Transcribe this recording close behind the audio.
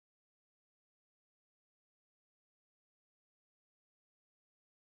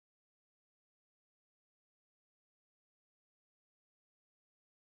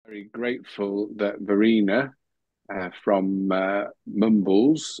Very grateful that Verena from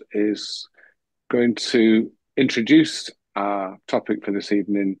Mumbles is going to introduce our topic for this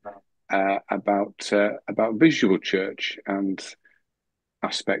evening about visual church and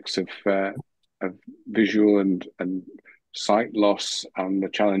aspects of visual and sight loss and the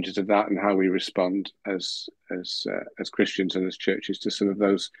challenges of that and how we respond as Christians and as churches to some of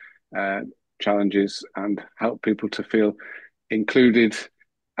those uh, challenges and help people to feel included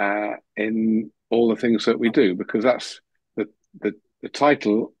in all the things that we do, because that's the, the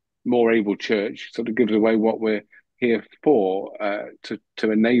title, More Able Church, sort of gives away what we're here for,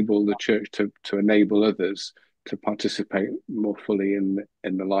 to enable the church to enable others to participate more fully in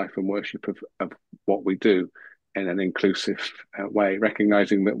the life and worship of what we do in an inclusive way,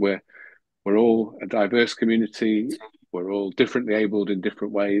 recognizing that we're all a diverse community, we're all differently abled in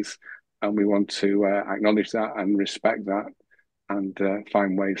different ways, and we want to acknowledge that and respect that and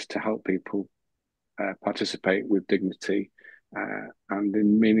find ways to help people participate with dignity and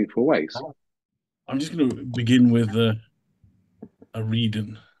in meaningful ways. I'm just going to begin with a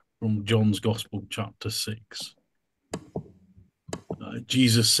reading from John's Gospel, chapter 6.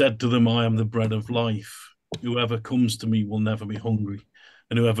 Jesus said to them, I am the bread of life. Whoever comes to me will never be hungry,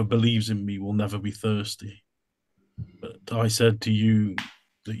 and whoever believes in me will never be thirsty. But I said to you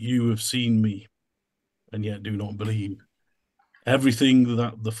that you have seen me, and yet do not believe. Everything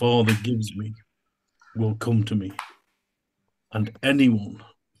that the Father gives me will come to me, and anyone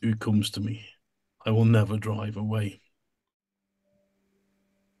who comes to me, I will never drive away.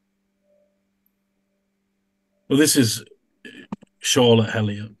 Well, this is Charlotte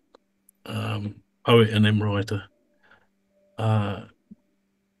Elliott, poet and hymn writer, uh,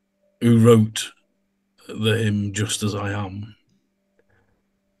 who wrote the hymn Just As I Am.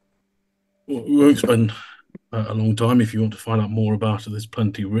 We won't spend a long time. If you want to find out more about her, there's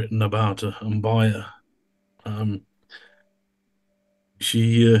plenty written about her and by her. Um,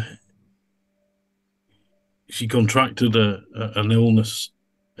 she she contracted an illness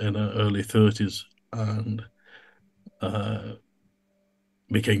in her early 30s and uh,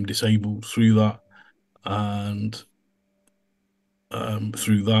 became disabled through that, and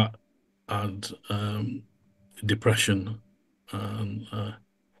through that had depression, and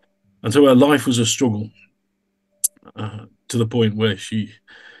so her life was a struggle, to the point where she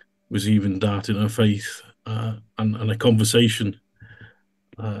was even doubting her faith, and a conversation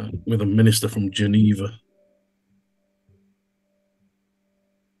with a minister from Geneva.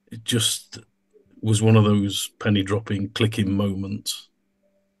 It just was one of those penny dropping, clicking moments.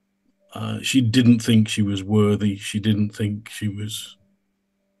 She didn't think she was worthy. She didn't think she was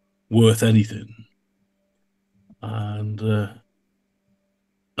worth anything. And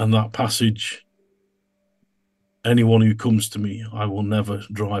that passage, anyone who comes to me, I will never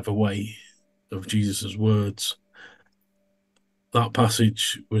drive away, of Jesus's words. That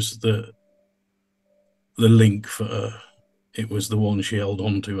passage was the link for her. It was the one she held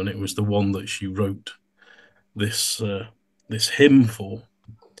on to, and it was the one that she wrote this hymn for.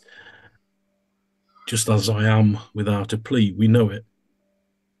 Just as I am, without a plea. We know it.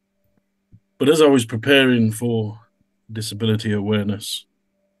 But as I was preparing for Disability Awareness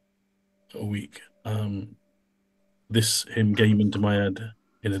Week, this hymn came into my head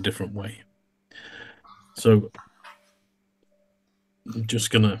in a different way. So I'm just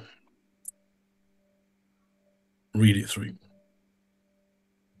going to read it through.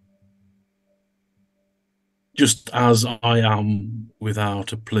 Just as I am,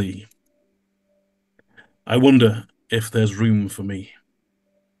 without a plea. I wonder if there's room for me.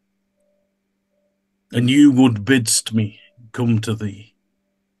 And you would bidst me come to thee.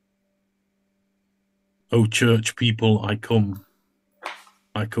 O church people, I come.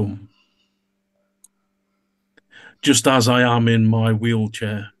 I come. Just as I am in my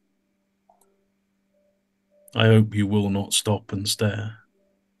wheelchair. I hope you will not stop and stare.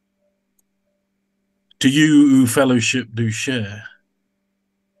 To you who fellowship do share.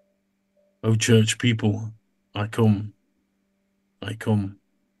 O church people, I come. I come.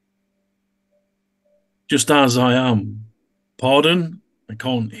 Just as I am. Pardon? I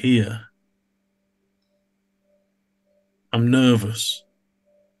can't hear. I'm nervous.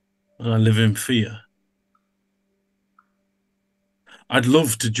 And I live in fear. I'd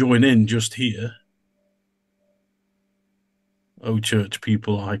love to join in just here. O church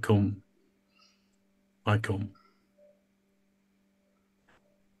people, I come. I come.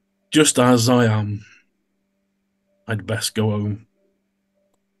 Just as I am. I'd best go home.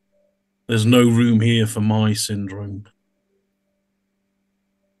 There's no room here for my syndrome.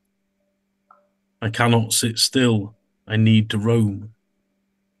 I cannot sit still. I need to roam.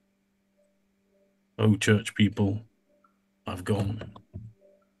 Oh, church people, I've gone.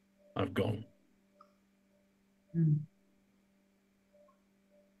 I've gone. Mm.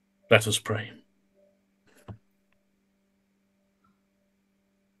 Let us pray.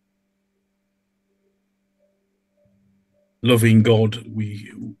 Loving God,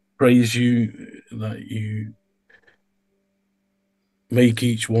 we praise you that you make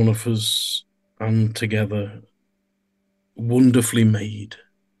each one of us and together wonderfully made,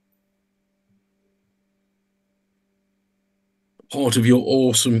 part of your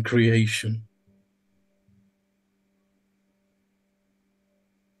awesome creation.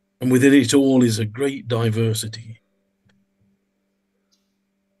 And within it all is a great diversity.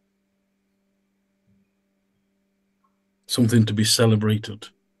 Something to be celebrated.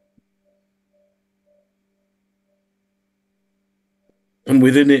 And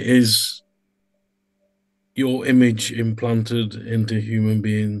within it is your image implanted into human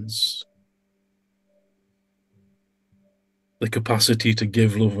beings, the capacity to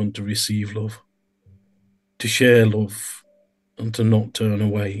give love and to receive love, to share love and to not turn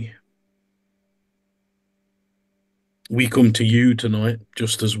away. We come to you tonight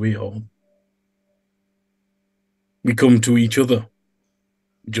just as we are. We come to each other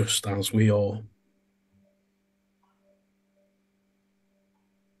just as we are.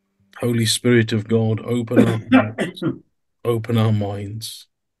 Holy Spirit of God, open our hearts, open our minds,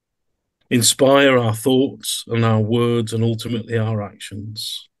 inspire our thoughts and our words and ultimately our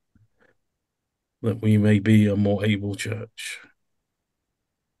actions, that we may be a more able church.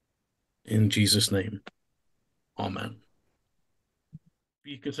 In Jesus' name, amen.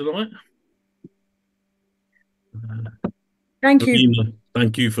 Speaker tonight. Thank you. Ravina,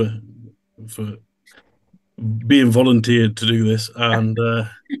 thank you for being volunteered to do this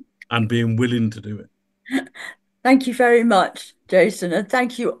and being willing to do it. Thank you very much, Jason, and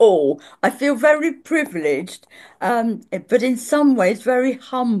thank you all. I feel very privileged, but in some ways very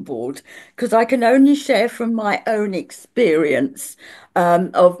humbled because I can only share from my own experience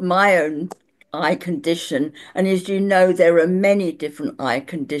of my own eye condition. And as you know, there are many different eye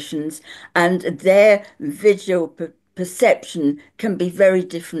conditions, and their visual perception can be very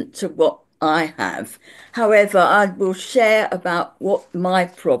different to what I have. However, I will share about what my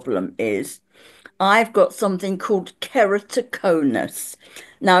problem is. I've got something called keratoconus.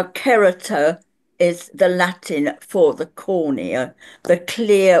 Now, kerato is the Latin for the cornea, the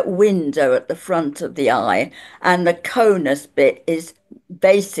clear window at the front of the eye, and the conus bit is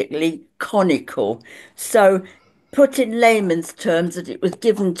basically conical. So, put in layman's terms, that it was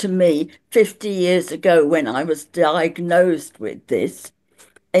given to me 50 years ago when I was diagnosed with this.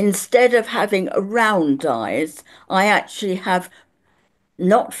 Instead of having round eyes, I actually have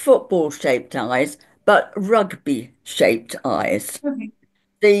not football-shaped eyes, but rugby-shaped eyes. Okay.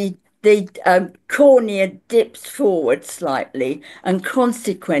 The cornea dips forward slightly, and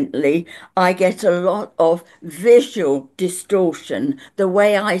consequently, I get a lot of visual distortion. The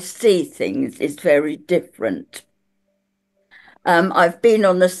way I see things is very different. I've been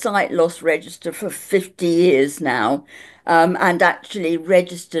on the sight loss register for 50 years now, and actually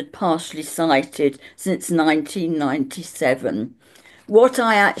registered partially sighted since 1997. What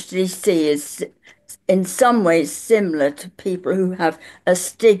I actually see is in some ways similar to people who have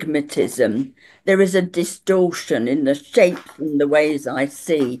astigmatism. There is a distortion in the shapes and the ways I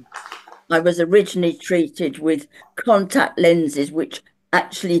see. I was originally treated with contact lenses, which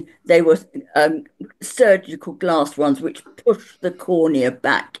actually they were surgical glass ones, which pushed the cornea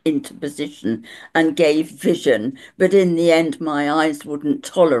back into position and gave vision. But in the end, my eyes wouldn't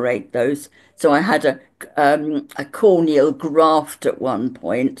tolerate those. So I had a corneal graft at one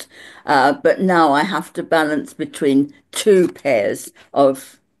point, but now I have to balance between two pairs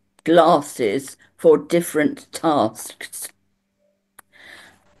of glasses for different tasks.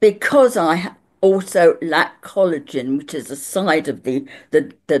 Because I also lack collagen, which is a side of the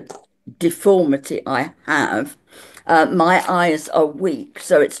deformity I have, my eyes are weak,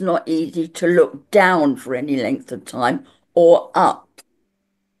 so it's not easy to look down for any length of time or up.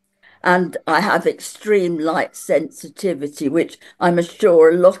 And I have extreme light sensitivity, which I'm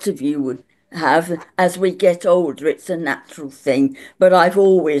sure a lot of you would have. As we get older, it's a natural thing, but I've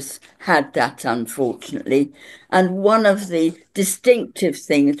always had that, unfortunately. And one of the distinctive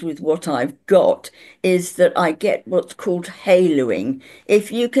things with what I've got is that I get what's called haloing.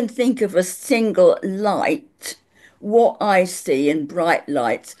 If you can think of a single light, what I see in bright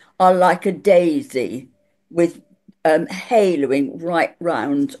lights are like a daisy with haloing right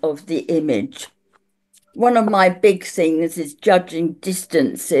round of the image. One of my big things is judging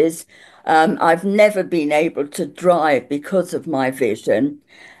distances. I've never been able to drive because of my vision.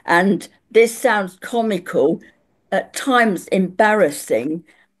 And this sounds comical, at times embarrassing.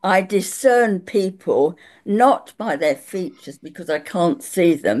 I discern people not by their features because I can't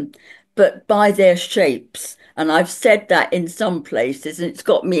see them, but by their shapes. And I've said that in some places, and it's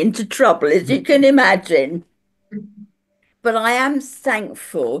got me into trouble, as you can imagine. But I am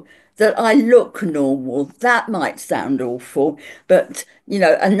thankful that I look normal. That might sound awful, but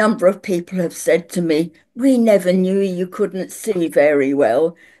a number of people have said to me, we never knew you couldn't see very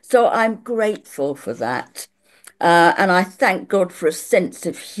well. So I'm grateful for that. And I thank God for a sense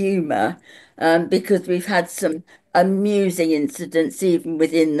of humour, because we've had some amusing incidents even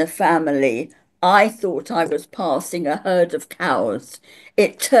within the family. I thought I was passing a herd of cows.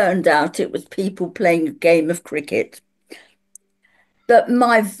 It turned out it was people playing a game of cricket. But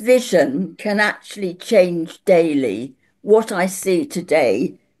my vision can actually change daily. What I see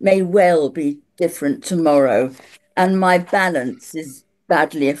today may well be different tomorrow, and my balance is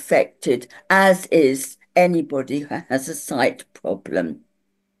badly affected, as is anybody who has a sight problem.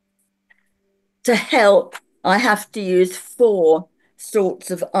 To help, I have to use 4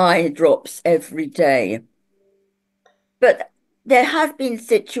 sorts of eye drops every day. But there have been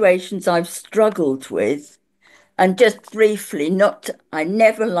situations I've struggled with. And just briefly, I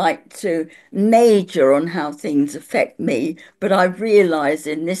never like to major on how things affect me, but I realize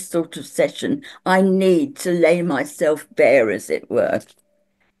in this sort of session, I need to lay myself bare, as it were.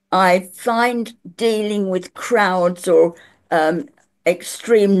 I find dealing with crowds or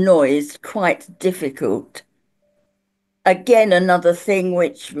extreme noise quite difficult. Again, another thing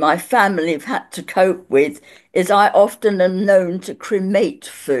which my family have had to cope with is I often am known to cremate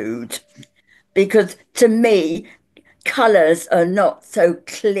food because to me, colours are not so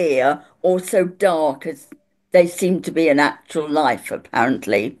clear or so dark as they seem to be in actual life,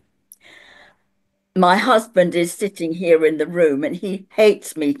 apparently. My husband is sitting here in the room and he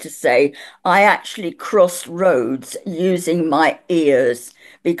hates me to say I actually cross roads using my ears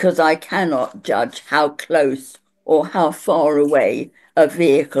because I cannot judge how close or how far away a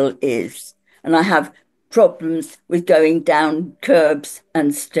vehicle is. And I have problems with going down curbs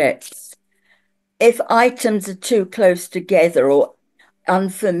and steps. If items are too close together or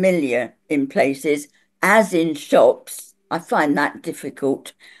unfamiliar in places, as in shops, I find that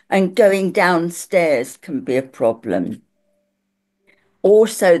difficult. And going downstairs can be a problem.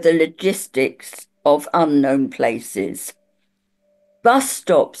 Also, the logistics of unknown places. Bus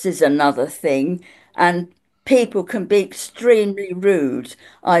stops is another thing, and people can be extremely rude.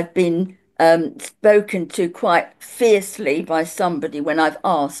 I've been spoken to quite fiercely by somebody when I've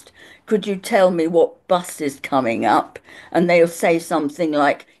asked, could you tell me what bus is coming up? And they'll say something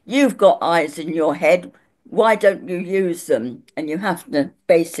like, you've got eyes in your head, why don't you use them? And you have to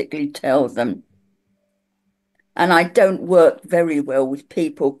basically tell them. And I don't work very well with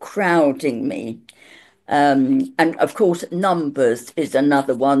people crowding me. And of course, numbers is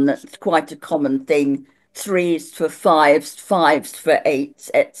another one that's quite a common thing. 3s for 5s, 5s for 8s,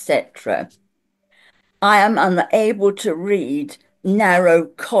 etc. I am unable to read narrow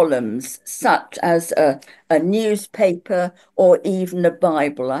columns such as a newspaper or even a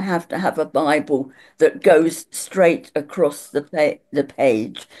Bible. I have to have a Bible that goes straight across the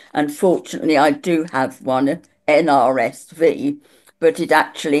page. Unfortunately, I do have one, NRSV, but it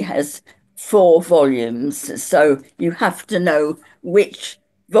actually has 4 volumes. So you have to know which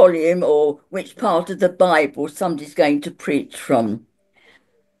volume or which part of the Bible somebody's going to preach from.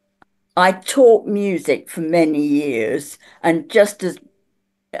 I taught music for many years, and just as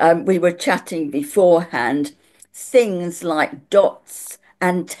we were chatting beforehand, things like dots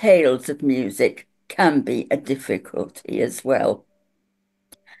and tails of music can be a difficulty as well.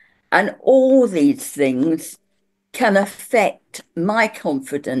 And all these things can affect my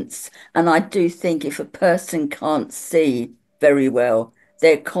confidence. And I do think if a person can't see very well,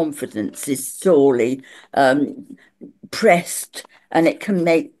 their confidence is sorely pressed, and it can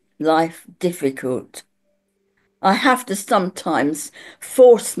make life difficult. I have to sometimes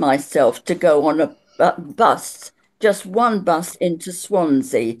force myself to go on a bus, just one bus into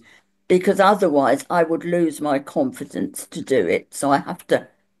Swansea, because otherwise I would lose my confidence to do it. So I have to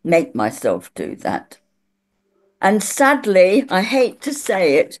make myself do that. And sadly, I hate to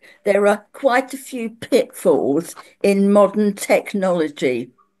say it, there are quite a few pitfalls in modern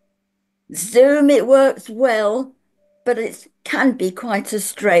technology. Zoom, it works well, but it can be quite a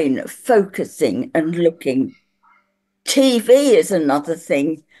strain focusing and looking. TV is another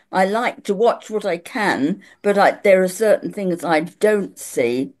thing. I like to watch what I can, but there are certain things I don't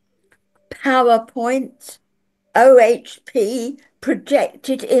see. PowerPoint, OHP,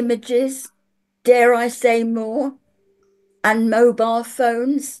 projected images, dare I say more, and mobile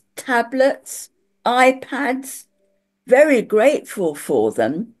phones. tablets, iPads, very grateful for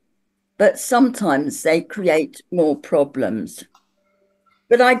them, but sometimes they create more problems.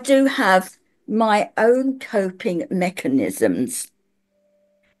 But I do have my own coping mechanisms,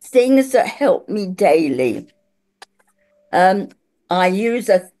 things that help me daily. I use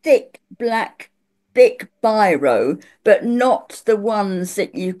a thick black Bic biro, but not the ones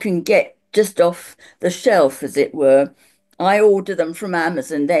that you can get just off the shelf, as it were. I order them from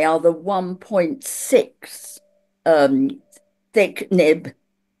Amazon. They are the 1.6 thick nib.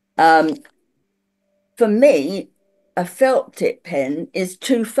 For me, a felt tip pen is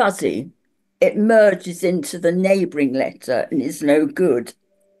too fuzzy. It merges into the neighbouring letter and is no good.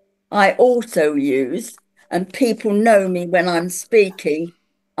 I also use, and people know me when I'm speaking,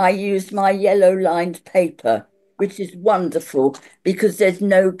 I use my yellow lined paper, which is wonderful because there's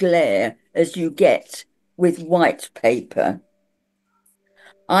no glare as you get with white paper.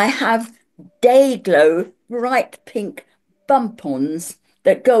 I have day glow bright pink bump-ons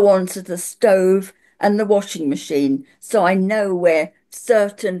that go onto the stove and the washing machine, so I know where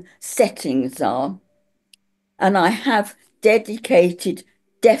certain settings are. And I have dedicated,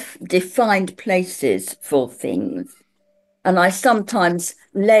 defined places for things. And I sometimes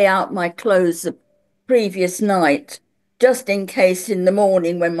lay out my clothes the previous night, just in case in the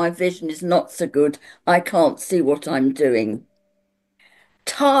morning when my vision is not so good, I can't see what I'm doing.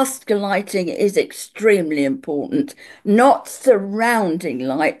 Task lighting is extremely important, not surrounding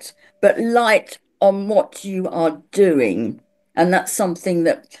light, but light on what you are doing. And that's something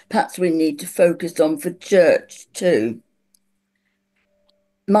that perhaps we need to focus on for church too.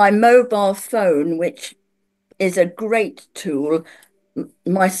 My mobile phone, which is a great tool,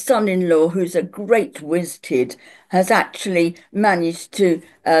 my son-in-law, who's a great whiz-kid, has actually managed to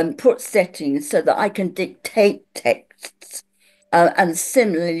put settings so that I can dictate texts. And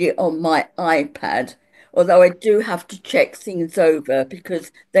similarly on my iPad, although I do have to check things over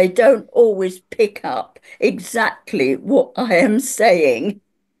because they don't always pick up exactly what I am saying.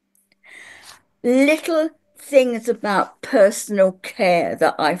 Little things about personal care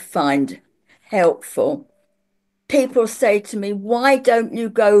that I find helpful. People say to me, why don't you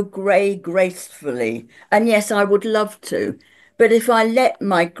go grey gracefully? And yes, I would love to. But if I let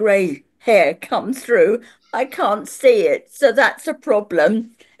my grey hair come through, I can't see it. So that's a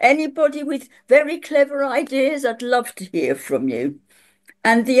problem. Anybody with very clever ideas, I'd love to hear from you.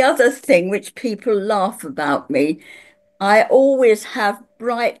 And the other thing which people laugh about me, I always have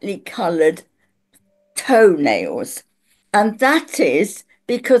brightly coloured toenails. And that is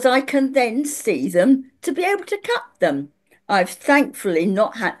because I can then see them to be able to cut them. I've thankfully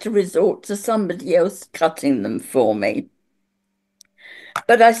not had to resort to somebody else cutting them for me.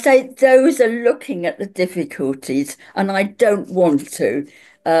 But I say those are looking at the difficulties, and I don't want to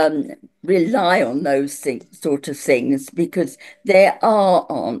rely on those sort of things because there are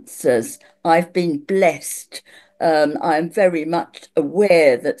answers. I've been blessed. I'm very much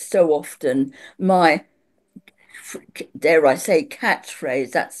aware that so often my, dare I say,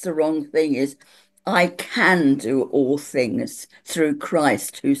 catchphrase, that's the wrong thing, is I can do all things through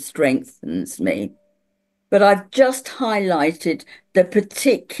Christ who strengthens me. But I've just highlighted the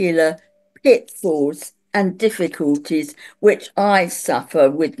particular pitfalls and difficulties which I suffer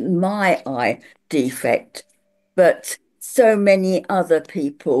with my eye defect. But so many other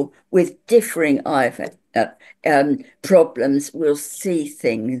people with differing eye problems will see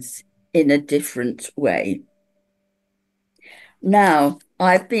things in a different way. Now,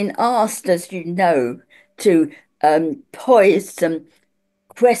 I've been asked, as you know, to poise some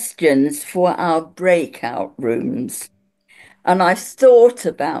questions for our breakout rooms. And I've thought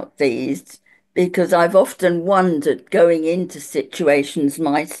about these because I've often wondered going into situations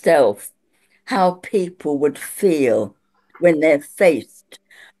myself how people would feel when they're faced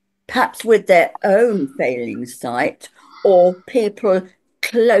perhaps with their own failing sight or people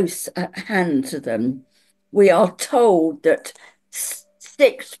close at hand to them. We are told that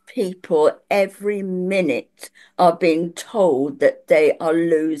 6 people every minute are being told that they are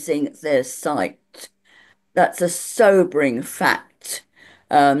losing their sight. That's a sobering fact.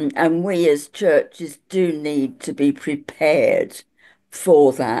 And we as churches do need to be prepared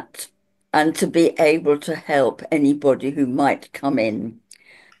for that and to be able to help anybody who might come in.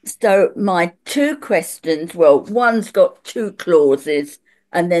 So my 2 questions, well, one's got 2 clauses,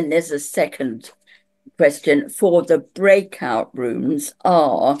 and then there's a second question for the breakout rooms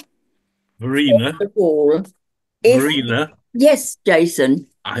are, Verena, first of all, if, Verena, yes, Jason.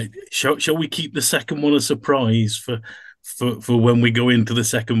 shall we keep the second one a surprise for for when we go into the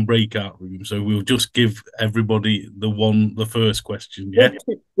second breakout room. So we'll just give everybody the first question. Yeah.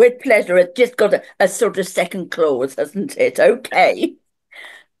 With pleasure. It's just got a sort of second clause, hasn't it? Okay.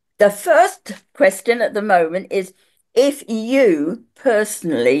 The first question at the moment is, if you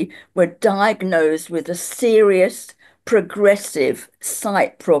personally were diagnosed with a serious progressive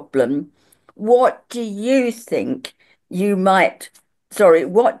sight problem, what do you think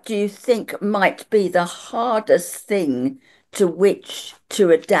what do you think might be the hardest thing to which to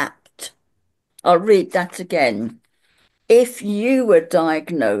adapt? I'll read that again. If you were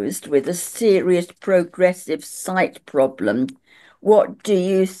diagnosed with a serious progressive sight problem, what do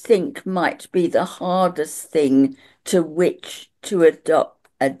you think might be the hardest thing to which to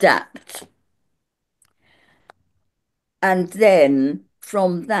adapt? And then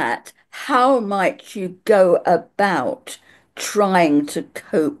from that, how might you go about trying to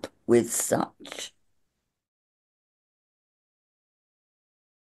cope with such?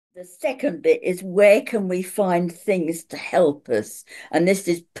 The second bit is, where can we find things to help us? And this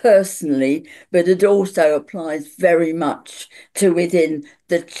is personally, but it also applies very much to within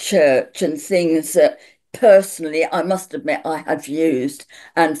the church and things that personally, I must admit, I have used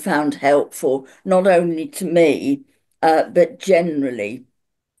and found helpful, not only to me, but generally.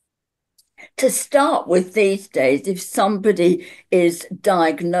 To start with, these days, if somebody is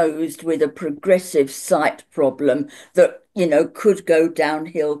diagnosed with a progressive sight problem that, could go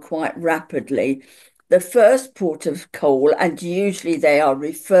downhill quite rapidly, the first port of call, and usually they are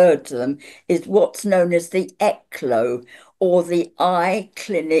referred to them, is what's known as the ECLO, or the Eye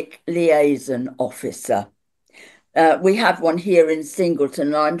Clinic Liaison Officer. We have one here in Singleton,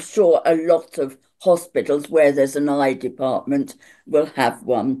 and I'm sure a lot of hospitals where there's an eye department will have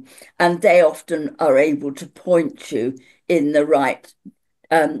one. And they often are able to point you in the right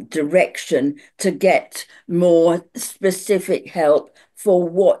direction to get more specific help for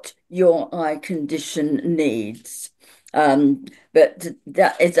what your eye condition needs. But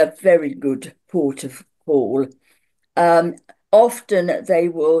that is a very good port of call. Often they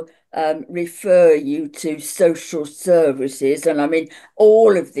will refer you to social services. And I mean,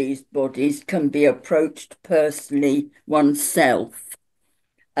 all of these bodies can be approached personally oneself.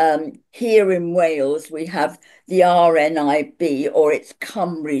 Here in Wales, we have the RNIB, or it's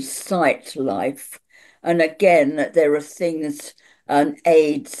Cymru Sight Life. And again, there are things and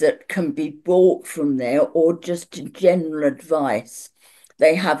aids that can be bought from there, or just general advice.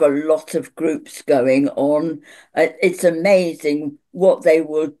 They have a lot of groups going on. It's amazing what they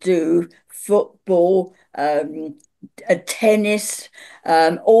will do. Football, tennis,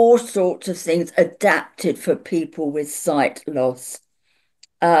 all sorts of things adapted for people with sight loss.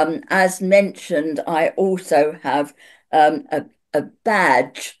 As mentioned, I also have a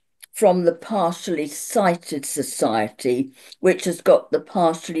badge from the Partially Sighted Society, which has got the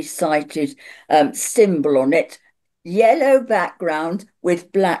partially sighted symbol on it, yellow background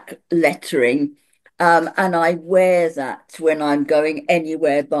with black lettering. And I wear that when I'm going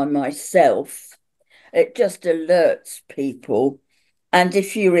anywhere by myself. It just alerts people. And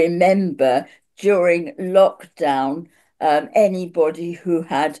if you remember, during lockdown, anybody who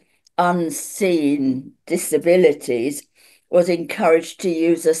had unseen disabilities was encouraged to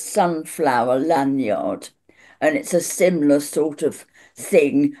use a sunflower lanyard. And it's a similar sort of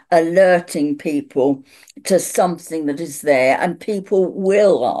thing, alerting people to something that is there. And people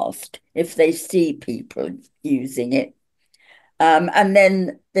will ask if they see people using it. And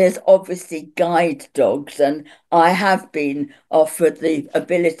then there's obviously guide dogs, and I have been offered the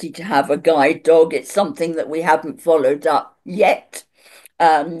ability to have a guide dog. It's something that we haven't followed up yet,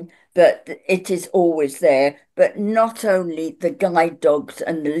 but it is always there. But not only the guide dogs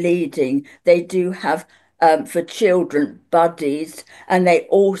and the leading, they do have for children buddies, and they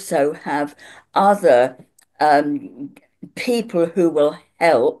also have other people who will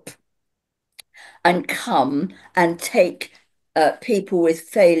help and come and take people with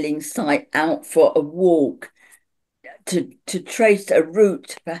failing sight out for a walk to trace a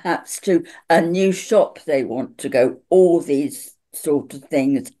route, perhaps to a new shop they want to go, all these sort of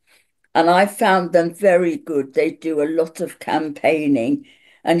things. And I found them very good. They do a lot of campaigning.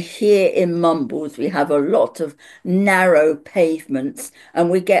 And here in Mumbles, we have a lot of narrow pavements, and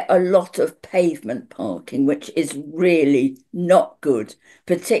we get a lot of pavement parking, which is really not good,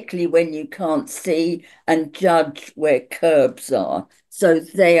 particularly when you can't see and judge where curbs are. So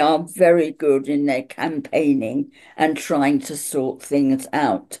they are very good in their campaigning and trying to sort things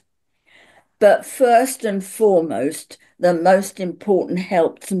out. But first and foremost, the most important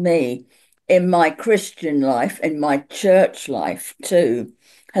help to me in my Christian life, in my church life too,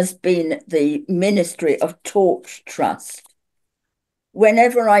 has been the Ministry of Torch Trust.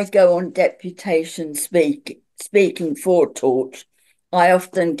 Whenever I go on deputation speaking for Torch, I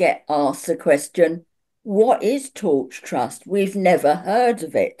often get asked the question, what is Torch Trust? We've never heard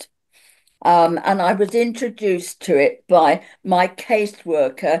of it. And I was introduced to it by my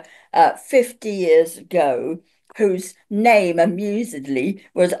caseworker 50 years ago, whose name, amusedly,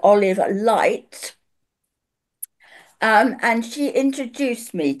 was Oliver Light. And she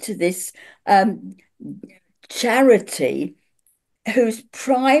introduced me to this charity whose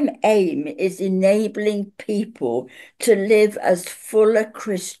prime aim is enabling people to live as full a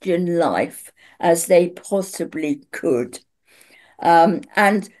Christian life as they possibly could.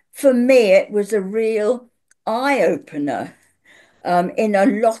 And for me, it was a real eye-opener in a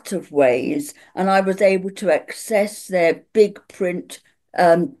lot of ways. And I was able to access their big print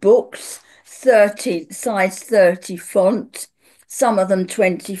books, 30 size 30 font, some of them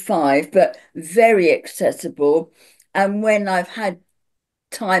 25, but very accessible. And when I've had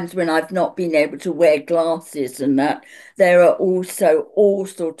times when I've not been able to wear glasses and that, there are also all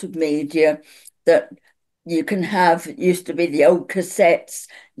sorts of media that you can have. It used to be the old cassettes.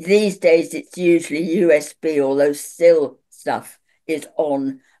 These days it's usually USB, although still stuff is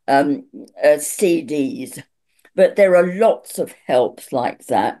on CDs. But there are lots of helps like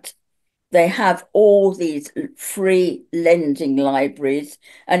that. They have all these free lending libraries.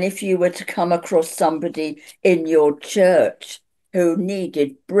 And if you were to come across somebody in your church who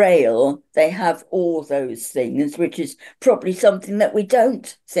needed Braille, they have all those things, which is probably something that we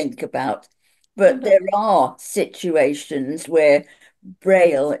don't think about. But there are situations where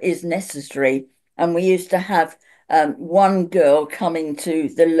Braille is necessary. And we used to have one girl coming to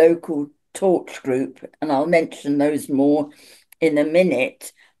the local torch group, and I'll mention those more in a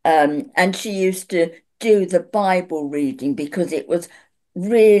minute. And she used to do the Bible reading because it was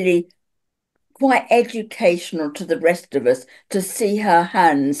really quite educational to the rest of us to see her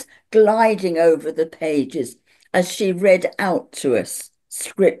hands gliding over the pages as she read out to us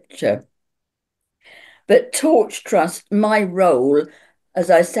scripture. But Torch Trust, my role, as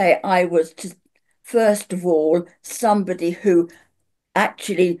I say, I was to, first of all, somebody who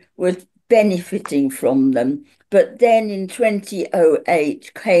actually was benefiting from them. But then in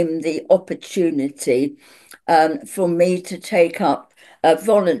 2008 came the opportunity for me to take up a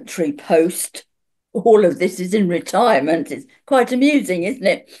voluntary post. All of this is in retirement. It's quite amusing, isn't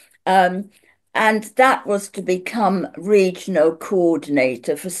it? And that was to become regional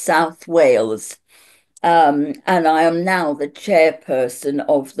coordinator for South Wales. And I am now the chairperson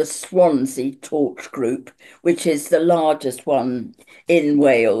of the Swansea Torch Group, which is the largest one in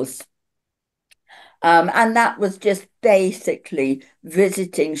Wales. And that was just basically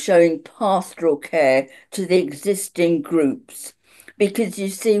visiting, showing pastoral care to the existing groups. Because you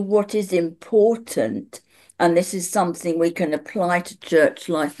see, what is important, and this is something we can apply to church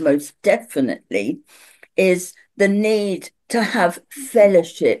life most definitely, is the need to have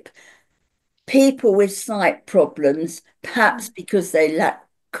fellowship. People with sight problems, perhaps because they lack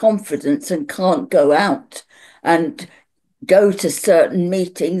confidence and can't go out and go to certain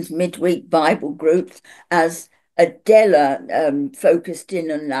meetings, midweek Bible groups, as Adela focused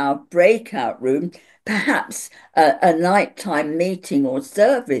in on our breakout room, perhaps a nighttime meeting or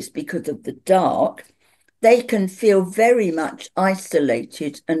service because of the dark, they can feel very much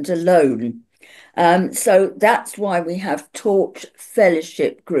isolated and alone. So that's why we have torch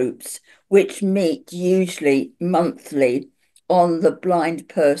fellowship groups, which meet usually monthly on the blind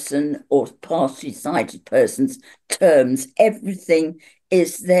person or partially sighted person's terms. Everything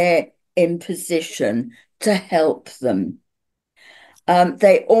is there in position to help them.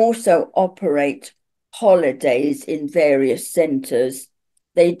 They also operate holidays in various centres.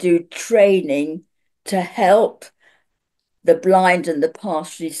 They do training to help the blind and the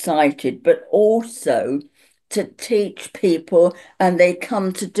partially sighted, but also to teach people, and they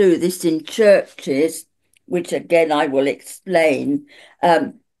come to do this in churches, which again I will explain,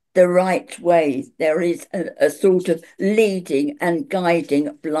 the right way. There is a sort of leading and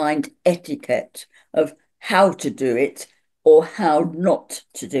guiding blind etiquette of how to do it or how not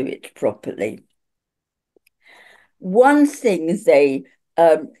to do it properly. One thing they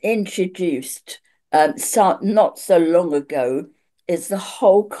introduced not so long ago is the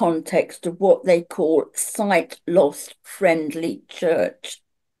whole context of what they call sight loss friendly church.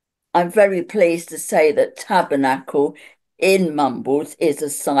 I'm very pleased to say that Tabernacle in Mumbles is a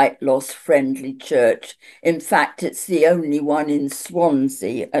sight loss friendly church. In fact, it's the only one in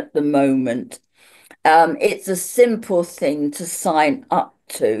Swansea at the moment. It's a simple thing to sign up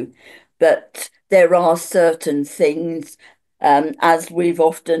to, but there are certain things as we've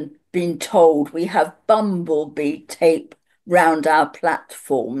often been told, we have bumblebee tape round our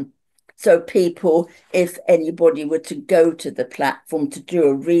platform. So people, if anybody were to go to the platform to do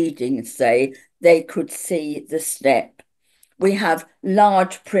a reading, say, they could see the step. We have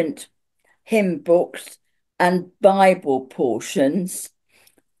large print hymn books and Bible portions,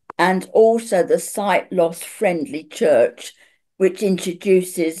 and also the sight loss friendly church, which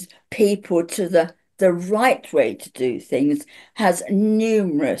introduces people to the right way to do things, has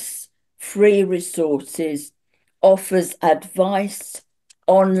numerous free resources, offers advice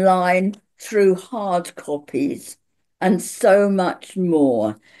online through hard copies, and so much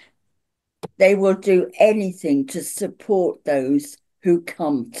more. They will do anything to support those who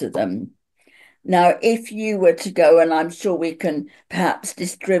come to them. Now, if you were to go, and I'm sure we can perhaps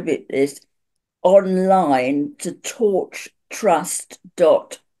distribute this online to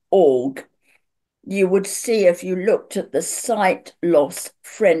torchtrust.org, you would see, if you looked at the sight loss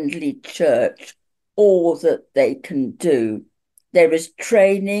friendly church, all that they can do. There is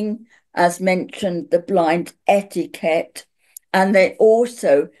training, as mentioned, the blind etiquette, and they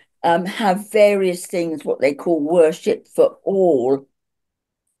also have various things, what they call worship for all,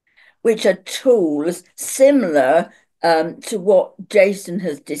 which are tools similar to what Jason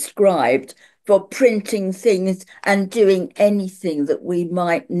has described for printing things and doing anything that we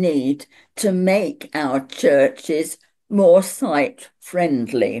might need to make our churches more sight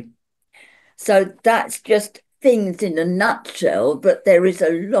friendly. So that's just things in a nutshell, but there is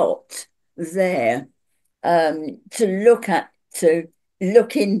a lot there to look at, to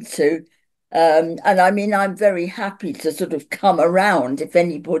look into. And I mean, I'm very happy to sort of come around if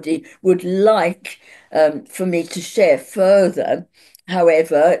anybody would like for me to share further.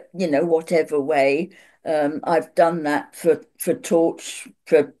 However, whatever way, I've done that for Torch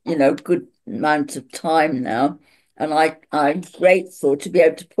for, good amount of time now. And I'm grateful to be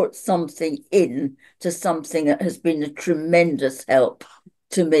able to put something in to something that has been a tremendous help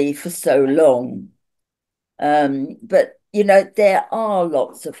to me for so long. But there are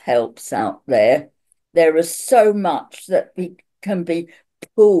lots of helps out there. There is so much that can be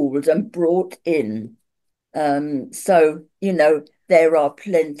pooled and brought in. So there are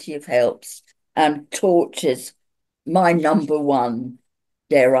plenty of helps, and Torch is my number one,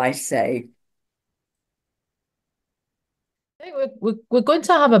 dare I say. I think we're going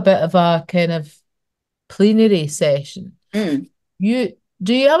to have a bit of a kind of plenary session. Mm.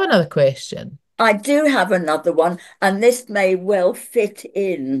 Do you have another question? I do have another one, and this may well fit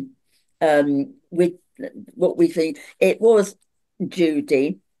in with what we think. It was,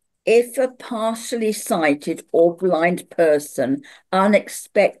 Judy, if a partially sighted or blind person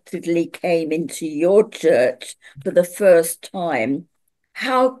unexpectedly came into your church for the first time,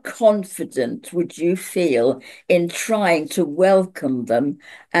 how confident would you feel in trying to welcome them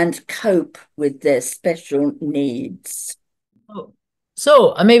and cope with their special needs?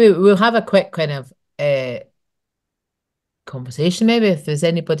 So maybe we'll have a quick kind of conversation, maybe if there's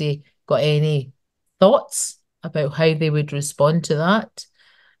anybody got any thoughts about how they would respond to that.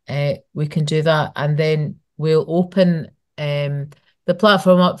 We can do that, and then we'll open the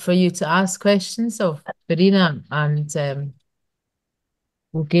platform up for you to ask questions of Verena, and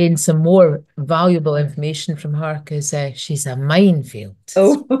we'll gain some more valuable information from her, because she's a minefield.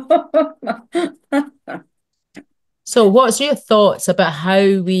 Oh. So what's your thoughts about how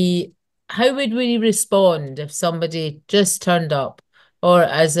would we respond if somebody just turned up, or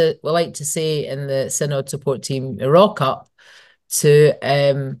as we like to say in the Synod support team, rock up to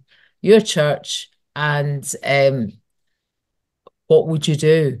your church, and what would you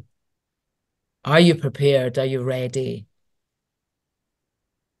do? Are you prepared? Are you ready?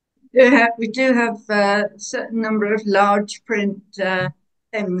 We do have a certain number of large print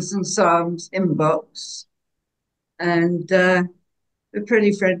hymns and psalms in books, and we're a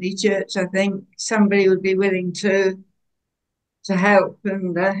pretty friendly church. I think somebody would be willing to help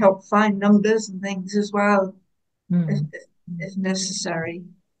and help find numbers and things as well, if necessary.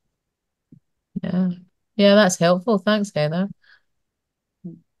 Yeah, that's helpful. Thanks, Heather.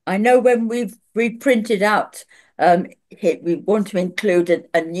 I know when we've reprinted out we want to include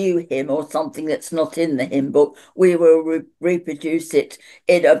a new hymn or something that's not in the hymn book, we will reproduce it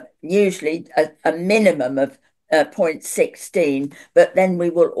in usually a minimum of 0.16, but then we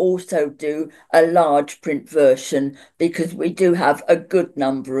will also do a large print version, because we do have a good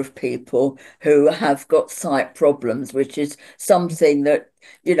number of people who have got sight problems, which is something that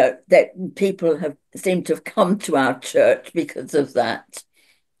that people have seemed to have come to our church because of that.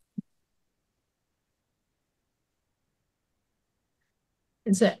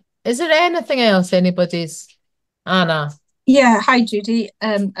 Is there anything else anybody's, Anna? Yeah, hi Judy,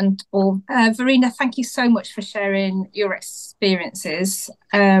 and all. Verena, thank you so much for sharing your experiences.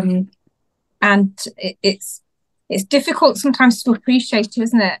 And it's difficult sometimes to appreciate,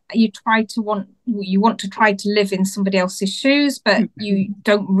 isn't it? You want to try to live in somebody else's shoes, but you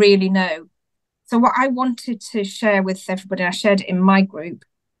don't really know. So what I wanted to share with everybody, I shared it in my group,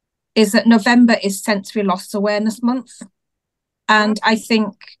 is that November is Sensory Loss Awareness Month. And I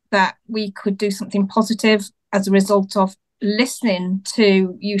think that we could do something positive as a result of listening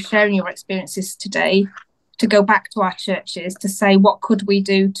to you sharing your experiences today, to go back to our churches to say, what could we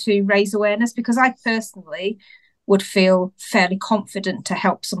do to raise awareness? Because I personally would feel fairly confident to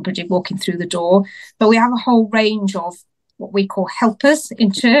help somebody walking through the door. But we have a whole range of what we call helpers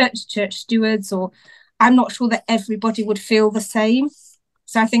in church stewards, or I'm not sure that everybody would feel the same.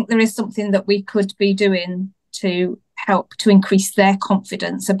 So I think there is something that we could be doing to help to increase their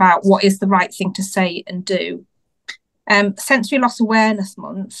confidence about what is the right thing to say and do. Sensory Loss Awareness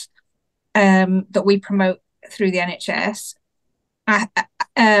Month that we promote through the NHS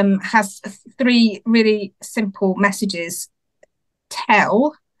has 3 really simple messages.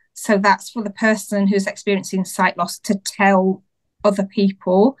 Tell, so that's for the person who's experiencing sight loss to tell other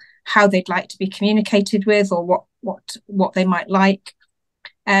people how they'd like to be communicated with, or what they might like.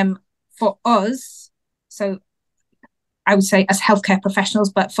 For us, so I would say as healthcare professionals,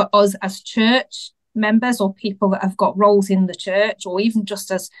 but for us as church members or people that have got roles in the church, or even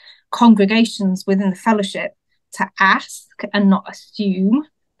just as congregations within the fellowship, to ask and not assume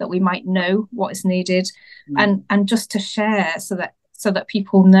that we might know what is needed, and just to share so that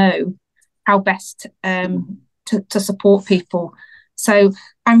people know how best to support people. So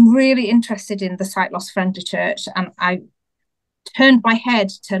I'm really interested in the sight loss friendly church, and I turned my head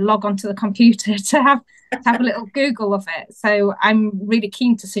to log onto the computer to have a little Google of it. So I'm really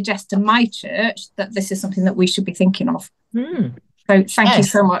keen to suggest to my church that this is something that we should be thinking of. So thank you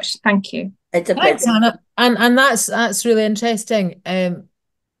so much. Thank you. Thanks, Hannah. And that's really interesting. And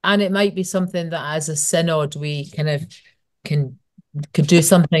it might be something that as a synod we kind of could do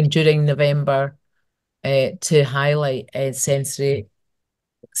something during November to highlight sensory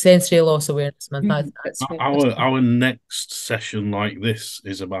loss awareness month. Our next session like this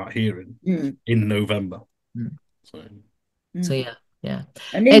is about hearing in November. So yeah.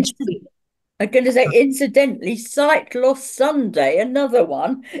 And I'm going to say, incidentally, Sight Loss Sunday, another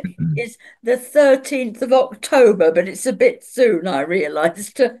one, is the 13th of October, but it's a bit soon, I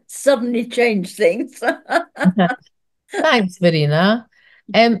realised, to suddenly change things. Thanks, Verena.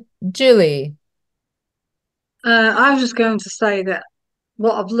 Julie. I was just going to say that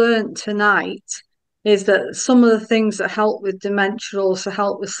what I've learned tonight is that some of the things that help with dementia also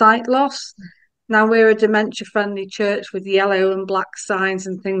help with sight loss. Now, we're a dementia-friendly church with yellow and black signs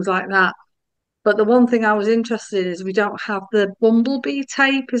and things like that. But the one thing I was interested in is we don't have the bumblebee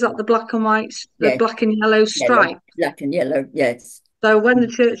tape. Is that the black and white, the black and yellow stripe? Black and yellow, yes. So when the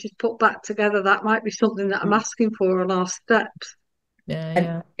church is put back together, that might be something that I'm asking for on our steps.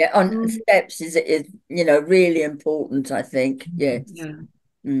 Yeah, on steps is really important, I think. Yes.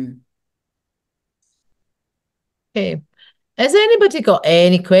 Okay. Has anybody got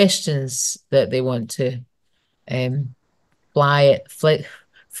any questions that they want to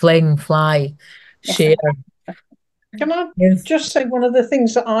share? Can I just say one of the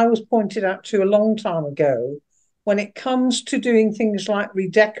things that I was pointed out to a long time ago, when it comes to doing things like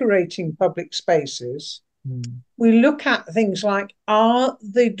redecorating public spaces, we look at things like, are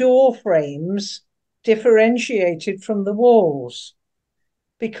the door frames differentiated from the walls?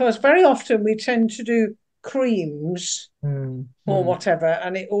 Because very often we tend to do creams or whatever,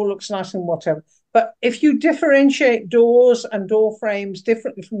 and it all looks nice and whatever. But if you differentiate doors and door frames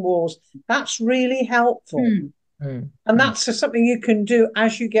differently from walls, that's really helpful. And that's something you can do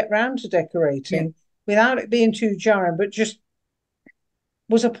as you get round to decorating without it being too jarring, but just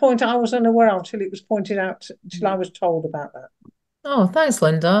was a point I was unaware of till it was pointed out, till I was told about that. Oh, thanks,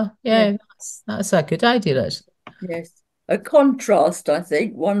 Linda. Yeah. That's a good idea. Yes. A contrast, I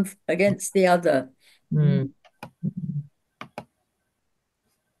think, one against the other. The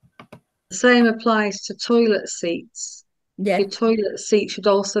same applies to toilet seats. Your toilet seat should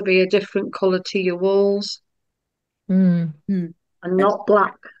also be a different colour to your walls. And not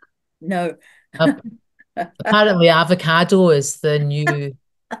black. No. Apparently avocado is the new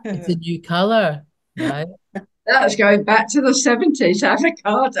colour, right? That's going back to the 70s,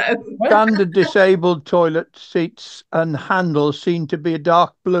 avocado. Standard disabled toilet seats and handles seem to be a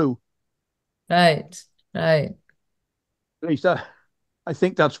dark blue. Right. At least I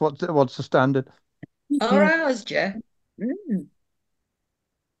think that's what's the standard. Are ours, Jeff?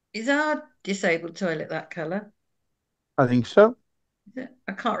 Is our disabled toilet that colour? I think so.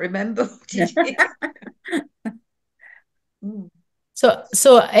 I can't remember what it is.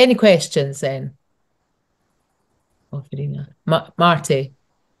 So any questions then? Oh, Verena. Marty.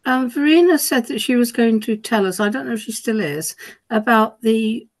 Verena said that she was going to tell us, I don't know if she still is, about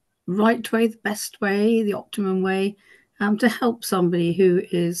the right way, the best way, the optimum way to help somebody who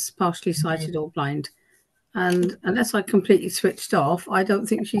is partially sighted or blind. And unless I completely switched off, I don't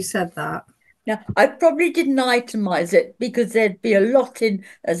think she said that. Now, I probably didn't itemize it because there'd be a lot in,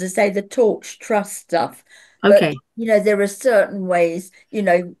 as I say, the Torch Trust stuff. Okay. But, there are certain ways,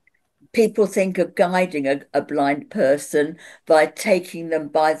 people think of guiding a blind person by taking them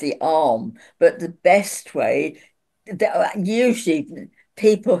by the arm, but the best way, usually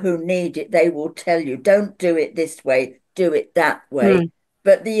people who need it, they will tell you, don't do it this way, do it that way.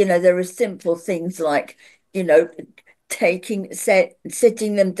 But there are simple things like, sitting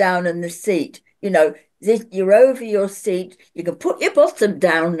them down in the seat, you're over your seat, you can put your bottom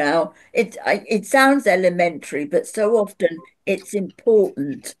down now. It sounds elementary, but so often it's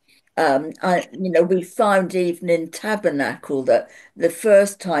important. We found even in Tabernacle that the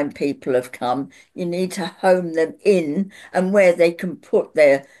first time people have come, you need to home them in and where they can put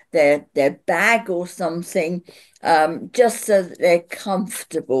their bag or something, just so that they're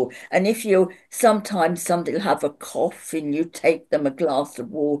comfortable. And if sometimes somebody will have a cough and you take them a glass of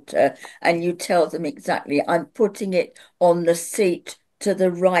water and you tell them exactly, I'm putting it on the seat to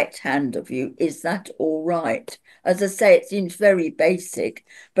the right hand of you. Is that all right? As I say, it seems very basic,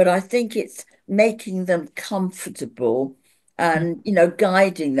 but I think it's making them comfortable and,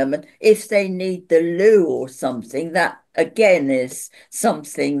 guiding them. And if they need the loo or something, that again is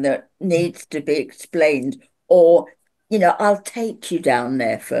something that needs to be explained. Or, I'll take you down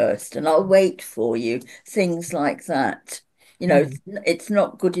there first and I'll wait for you, things like that. It's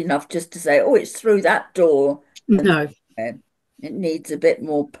not good enough just to say, oh, it's through that door. No. It needs a bit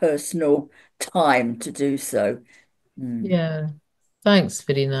more personal time to do so. Yeah. Thanks,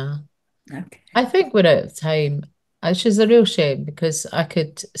 Verena. Okay. I think we're out of time, which is a real shame because I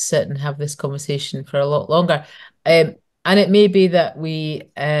could sit and have this conversation for a lot longer. And it may be that we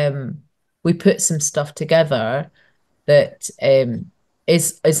put some stuff together that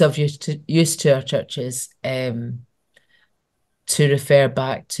is of use to our churches to refer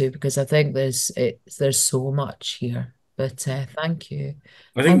back to, because I think there's so much here. But thank you.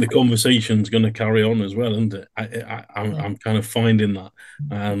 I think the conversation's going to carry on as well, isn't it? I'm kind of finding that,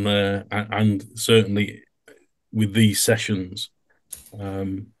 and certainly with these sessions,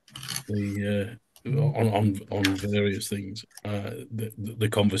 on various things, the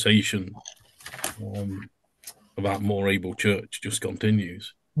conversation about more able church just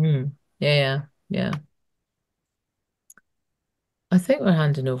continues. Yeah. I think we're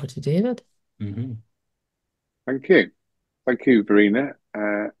handing over to David. Mm-hmm. Thank you, Verena,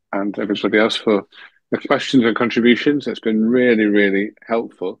 and everybody else for the questions and contributions. It's been really, really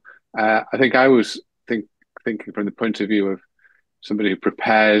helpful. I think I was thinking from the point of view of somebody who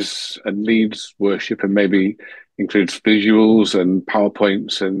prepares and leads worship and maybe includes visuals and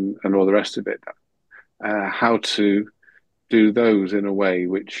PowerPoints and all the rest of it, how to do those in a way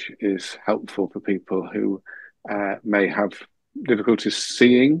which is helpful for people who may have difficulties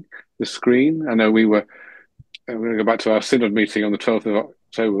seeing the screen. I know we're going to go back to our synod meeting on the 12th of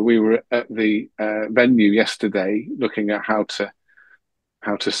October. We were at the venue yesterday looking at how to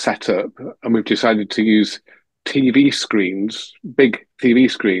set up, and we've decided to use TV screens, big TV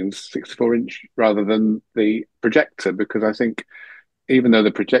screens, 64-inch, rather than the projector, because I think even though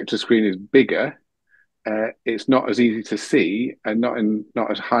the projector screen is bigger, it's not as easy to see and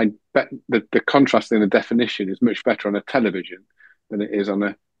not as high. The contrast in the definition is much better on a television than it is on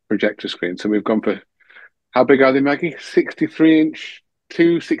a projector screen. So we've gone for, how big are they, Maggie? 63-inch,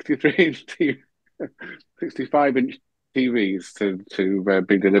 two 63-inch, 65-inch TVs to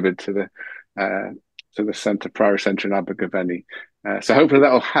be delivered to the centre, Priory Centre in Abergavenny. So hopefully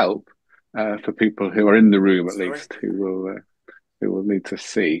that'll help for people who are in the room, at least, who will need to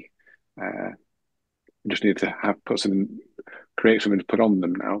see. We just need to create something to put on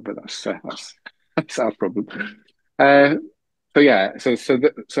them now, but that's our problem.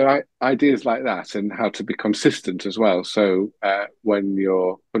 So ideas like that, and how to be consistent as well. So when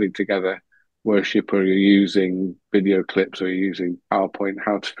you're putting together worship, or you're using video clips, or you're using PowerPoint,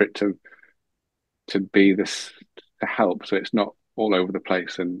 how for it to be this, to help, so it's not all over the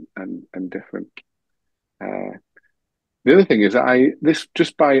place and different. The other thing is that this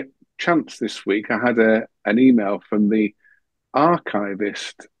just by chance this week, I had an email from the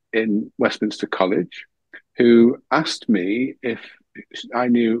archivist in Westminster College, who asked me if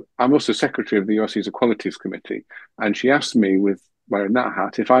I'm also secretary of the URC's Equalities Committee, and she asked me, with wearing that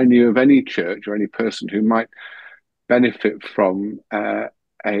hat, if I knew of any church or any person who might benefit from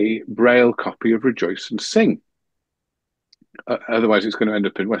a Braille copy of Rejoice and Sing. Otherwise, it's going to end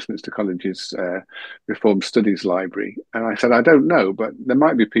up in Westminster College's Reformed Studies Library. And I said, I don't know, but there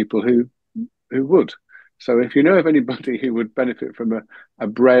might be people who would. So if you know of anybody who would benefit from a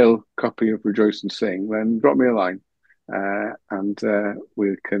Braille copy of Rejoice and Sing, then drop me a line, and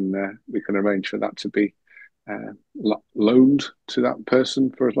we can arrange for that to be loaned to that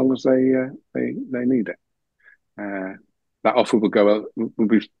person for as long as they need it. That offer will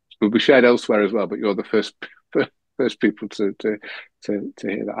be shared elsewhere as well, but you're the first people to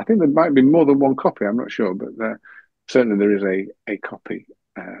hear that. I think there might be more than one copy. I'm not sure, but certainly there is a copy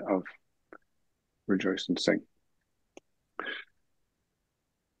of Rejoice and Sing.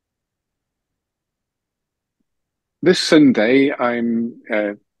 This Sunday, I'm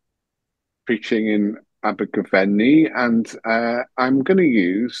preaching in Abergavenny, and I'm going to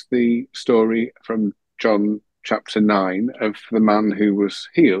use the story from John chapter 9 of the man who was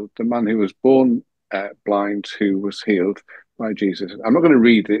healed, the man who was born blind, who was healed by Jesus. I'm not going to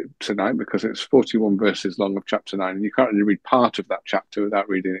read it tonight because it's 41 verses long of chapter 9, and you can't really read part of that chapter without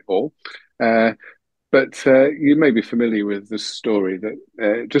reading it all. But you may be familiar with the story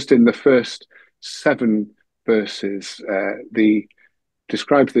that just in the first 7 verses,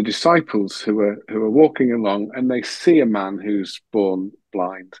 describes the disciples who are walking along, and they see a man who's born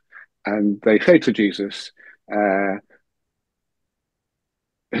blind, and they say to Jesus,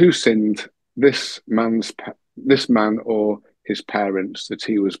 who sinned, this man or his parents, that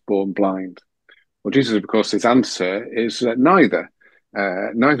he was born blind? Well, Jesus, of course, his answer is that neither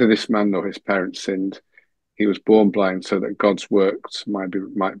this man nor his parents sinned. He was born blind so that God's works might be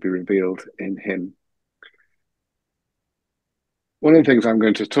revealed in him. One of the things I'm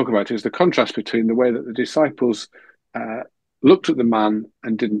going to talk about is the contrast between the way that the disciples looked at the man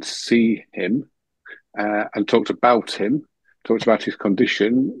and didn't see him, and talked about his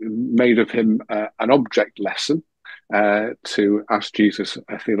condition, made of him an object lesson to ask Jesus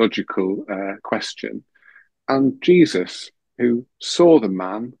a theological question, and Jesus, who saw the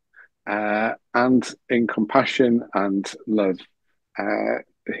man and in compassion and love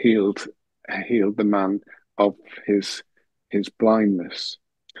healed the man of his blindness.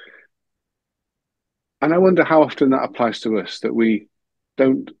 And I wonder how often that applies to us, that we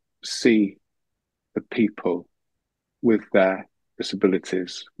don't see the people with their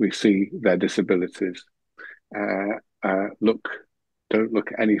disabilities. We see their disabilities. Don't look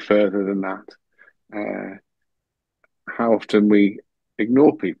any further than that. How often we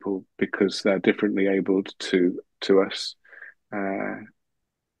ignore people because they're differently abled to us. How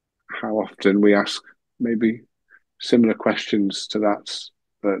often we ask maybe similar questions to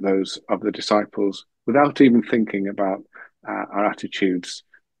those of the disciples without even thinking about our attitudes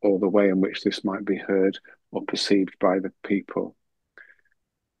or the way in which this might be heard or perceived by the people.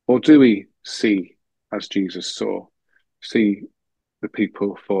 Or do we see, as Jesus saw, see the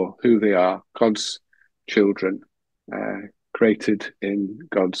people for who they are, God's children, created in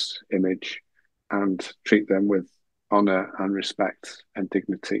God's image, and treat them with honour and respect and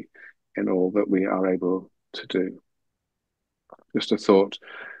dignity in all that we are able to do? Just a thought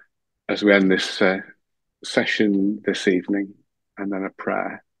as we end this session this evening, and then a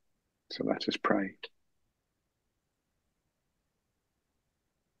prayer. So let us pray.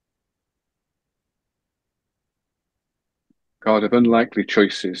 God of unlikely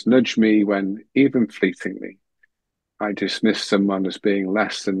choices, nudge me when, even fleetingly, I dismiss someone as being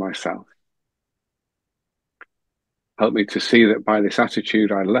less than myself. Help me to see that by this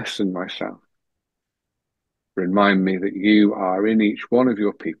attitude I lessen myself. Remind me that you are in each one of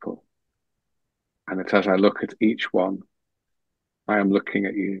your people, and that as I look at each one, I am looking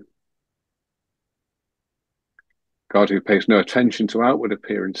at you. God, who pays no attention to outward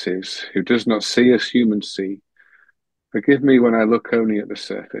appearances, who does not see as humans see, forgive me when I look only at the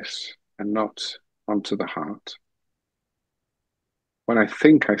surface and not onto the heart. When I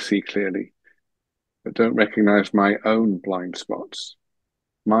think I see clearly, but don't recognize my own blind spots,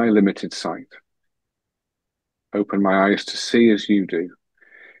 my limited sight. Open my eyes to see as you do.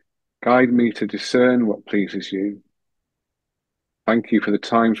 Guide me to discern what pleases you. Thank you for the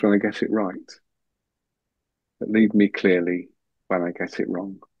times when I get it right, but lead me clearly when I get it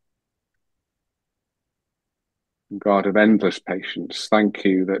wrong. God of endless patience, thank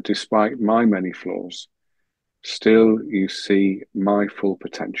you that despite my many flaws, still you see my full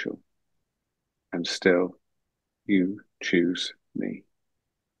potential, and still you choose me.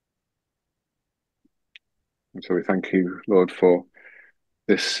 And so we thank you, Lord, for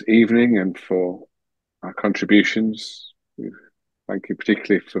this evening and for our contributions. Thank you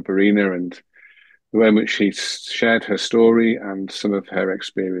particularly for Verena and the way in which she shared her story and some of her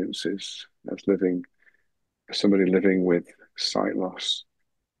experiences as somebody living with sight loss.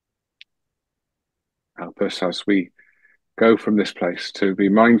 Help us as we go from this place to be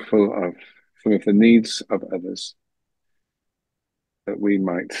mindful of some of the needs of others, that we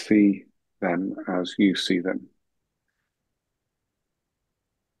might see them as you see them.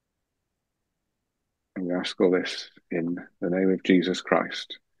 And we ask all this in the name of Jesus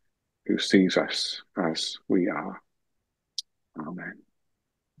Christ, who sees us as we are. Amen.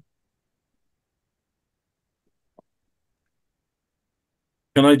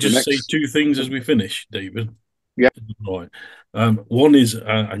 Can I just say two things as we finish, David? Yeah. Right. One is,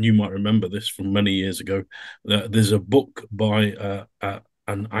 and you might remember this from many years ago, there's a book by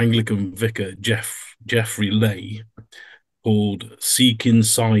an Anglican vicar, Geoffrey Lay, called Seeking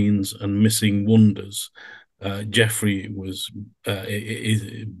Signs and Missing Wonders. Geoffrey was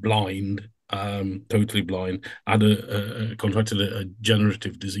is blind, totally blind, had contracted a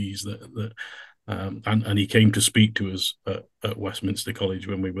degenerative disease and he came to speak to us at Westminster College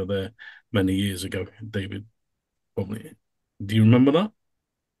when we were there many years ago. David, probably, do you remember that?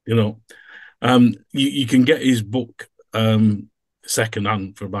 You know, you can get his book second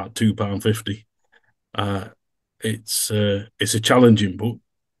hand for about £2.50. It's a challenging book.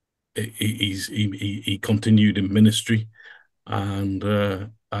 He continued in ministry, and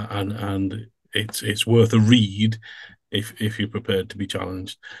it's worth a read if you're prepared to be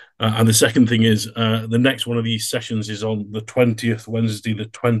challenged. And the second thing is, the next one of these sessions is on the 20th, Wednesday, the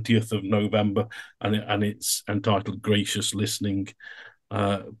 20th of November, and it's entitled Gracious Listening.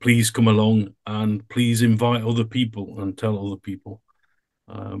 Please come along and please invite other people and tell other people,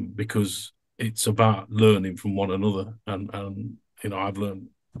 because it's about learning from one another. And you know, I've learned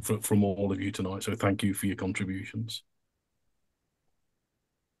from all of you tonight, so thank you for your contributions.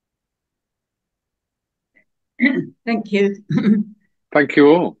 Thank you. Thank you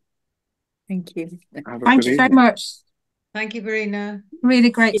all. Thank you. Thank you very much. Thank you, Verena. Really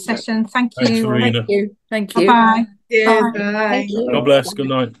great session. Thank you. Thanks, Verena. Thank you. Bye-bye. Yeah, Bye. bye. God bless. Good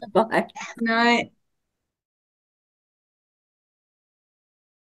night. Bye. Night.